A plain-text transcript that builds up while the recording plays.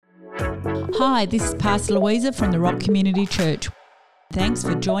Hi, this is Pastor Louisa from the Rock Community Church. Thanks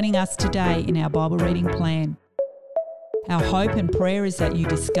for joining us today in our Bible reading plan. Our hope and prayer is that you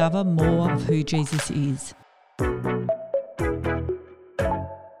discover more of who Jesus is.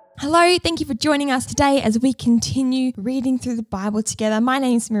 Hello, thank you for joining us today as we continue reading through the Bible together. My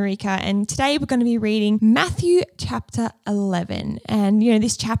name's Marika, and today we're going to be reading Matthew chapter 11. And,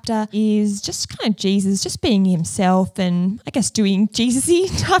 this chapter is just kind of Jesus, just being himself and I guess doing Jesus-y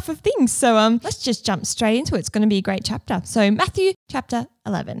type of things. So let's just jump straight into it. It's going to be a great chapter. So Matthew chapter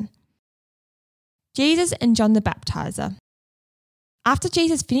 11. Jesus and John the Baptizer. After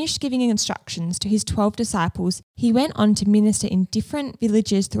Jesus finished giving instructions to his 12 disciples, he went on to minister in different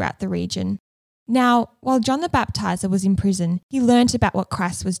villages throughout the region. Now, while John the Baptizer was in prison, he learned about what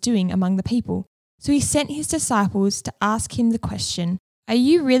Christ was doing among the people. So he sent his disciples to ask him the question, "Are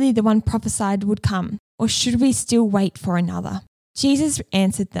you really the one prophesied would come, or should we still wait for another?" Jesus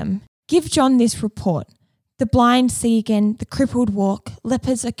answered them, "Give John this report. The blind see again, the crippled walk,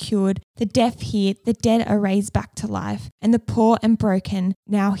 lepers are cured, the deaf hear, the dead are raised back to life, and the poor and broken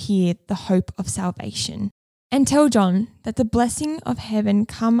now hear the hope of salvation. And tell John that the blessing of heaven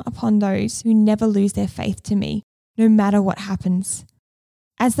come upon those who never lose their faith to me, no matter what happens."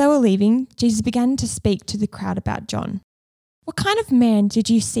 As they were leaving, Jesus began to speak to the crowd about John. "What kind of man did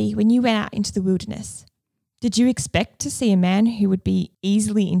you see when you went out into the wilderness? Did you expect to see a man who would be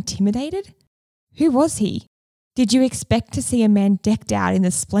easily intimidated? Who was he? Did you expect to see a man decked out in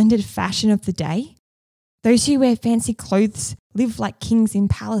the splendid fashion of the day? Those who wear fancy clothes live like kings in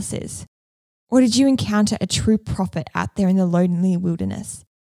palaces. Or did you encounter a true prophet out there in the lonely wilderness?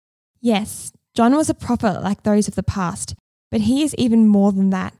 Yes, John was a prophet like those of the past, but he is even more than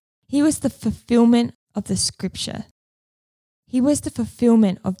that. He was the fulfillment of the scripture. He was the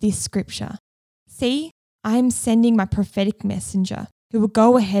fulfillment of this scripture. See, I am sending my prophetic messenger who will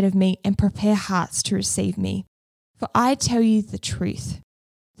go ahead of me and prepare hearts to receive me. For I tell you the truth.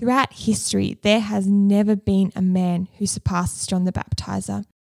 Throughout history, there has never been a man who surpasses John the Baptizer.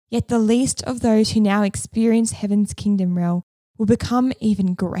 Yet the least of those who now experience heaven's kingdom realm will become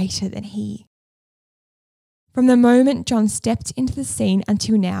even greater than he." From the moment John stepped into the scene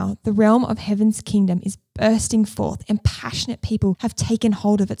until now, the realm of heaven's kingdom is bursting forth and passionate people have taken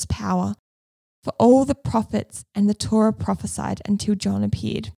hold of its power. For all the prophets and the Torah prophesied until John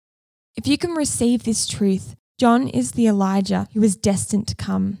appeared. If you can receive this truth, John is the Elijah who is destined to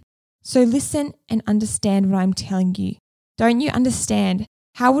come. So listen and understand what I'm telling you. Don't you understand?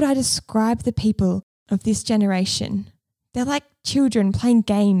 How would I describe the people of this generation? They're like children playing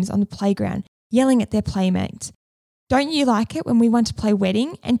games on the playground, yelling at their playmates. Don't you like it when we want to play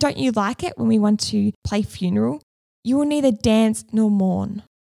wedding? And don't you like it when we want to play funeral? You will neither dance nor mourn.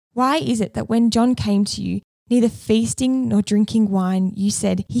 Why is it that when John came to you, neither feasting nor drinking wine, you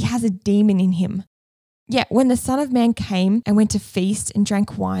said, 'He has a demon in him'? Yet when the Son of Man came and went to feast and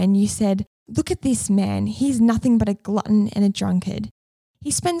drank wine, you said, 'Look at this man, he is nothing but a glutton and a drunkard.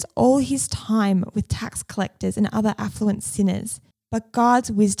 He spends all his time with tax collectors and other affluent sinners, but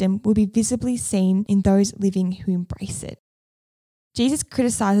God's wisdom will be visibly seen in those living who embrace it.'" Jesus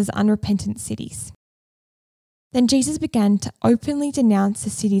criticizes unrepentant cities. Then Jesus began to openly denounce the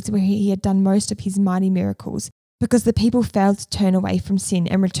cities where he had done most of his mighty miracles because the people failed to turn away from sin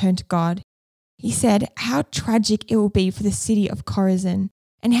and return to God. He said, "How tragic it will be for the city of Chorazin,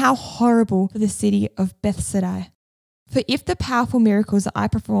 and how horrible for the city of Bethsaida. For if the powerful miracles that I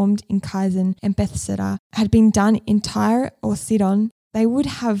performed in Chorazin and Bethsaida had been done in Tyre or Sidon, they would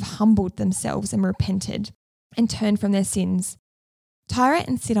have humbled themselves and repented and turned from their sins. Tyre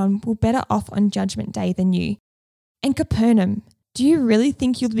and Sidon will better off on judgment day than you. And Capernaum, do you really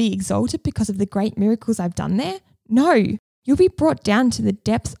think you'll be exalted because of the great miracles I've done there? No, you'll be brought down to the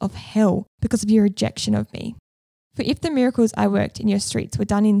depths of hell because of your rejection of me. For if the miracles I worked in your streets were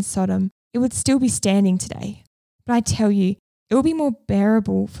done in Sodom, it would still be standing today. But I tell you, it will be more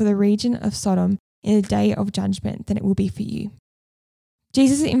bearable for the region of Sodom in the day of judgment than it will be for you."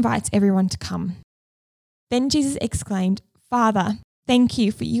 Jesus invites everyone to come. Then Jesus exclaimed, "Father, thank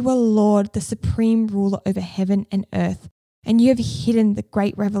you, for you are Lord, the supreme ruler over heaven and earth, and you have hidden the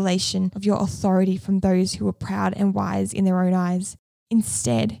great revelation of your authority from those who are proud and wise in their own eyes.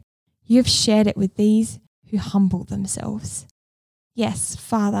 Instead, you have shared it with these who humble themselves. Yes,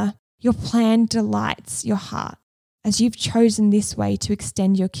 Father, your plan delights your heart, as you've chosen this way to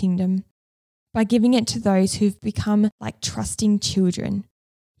extend your kingdom, by giving it to those who've become like trusting children.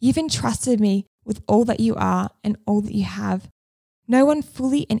 You've entrusted me with all that you are and all that you have. No one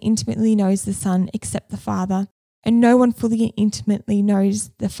fully and intimately knows the Son except the Father, and no one fully and intimately knows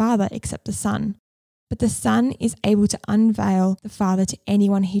the Father except the Son. but the Son is able to unveil the Father to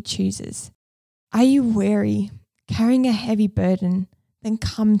anyone he chooses. Are you weary, carrying a heavy burden? Then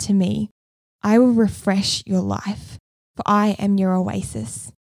come to me. I will refresh your life, for I am your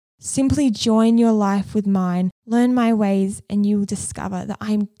oasis. Simply join your life with mine, learn my ways, and you will discover that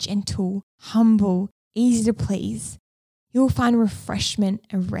I am gentle, humble, easy to please. You will find refreshment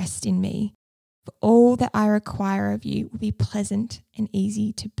and rest in me, for all that I require of you will be pleasant and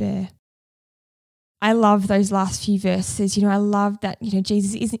easy to bear. I love those last few verses. I love that,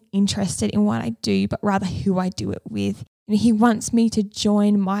 Jesus isn't interested in what I do, but rather who I do it with. He wants me to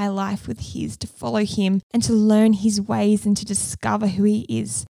join my life with his, to follow him and to learn his ways and to discover who he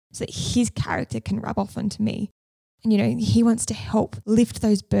is so that his character can rub off onto me. And, he wants to help lift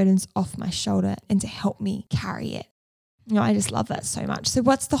those burdens off my shoulder and to help me carry it. I just love that so much. So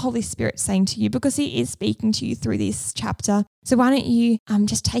what's the Holy Spirit saying to you? Because he is speaking to you through this chapter. So why don't you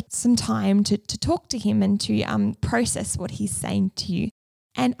just take some time to talk to him and to process what he's saying to you.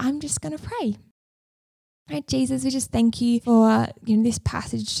 And I'm just going to pray. All right, Jesus, we just thank you for this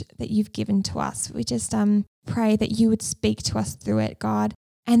passage that you've given to us. We just pray that you would speak to us through it, God,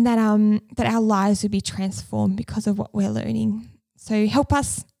 and that our lives would be transformed because of what we're learning. So help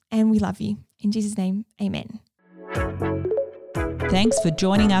us, and we love you. In Jesus' name, amen. Thanks for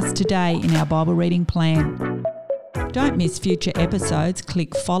joining us today in our Bible reading plan. Don't miss future episodes.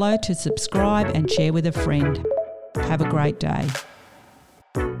 Click follow to subscribe and share with a friend. Have a great day.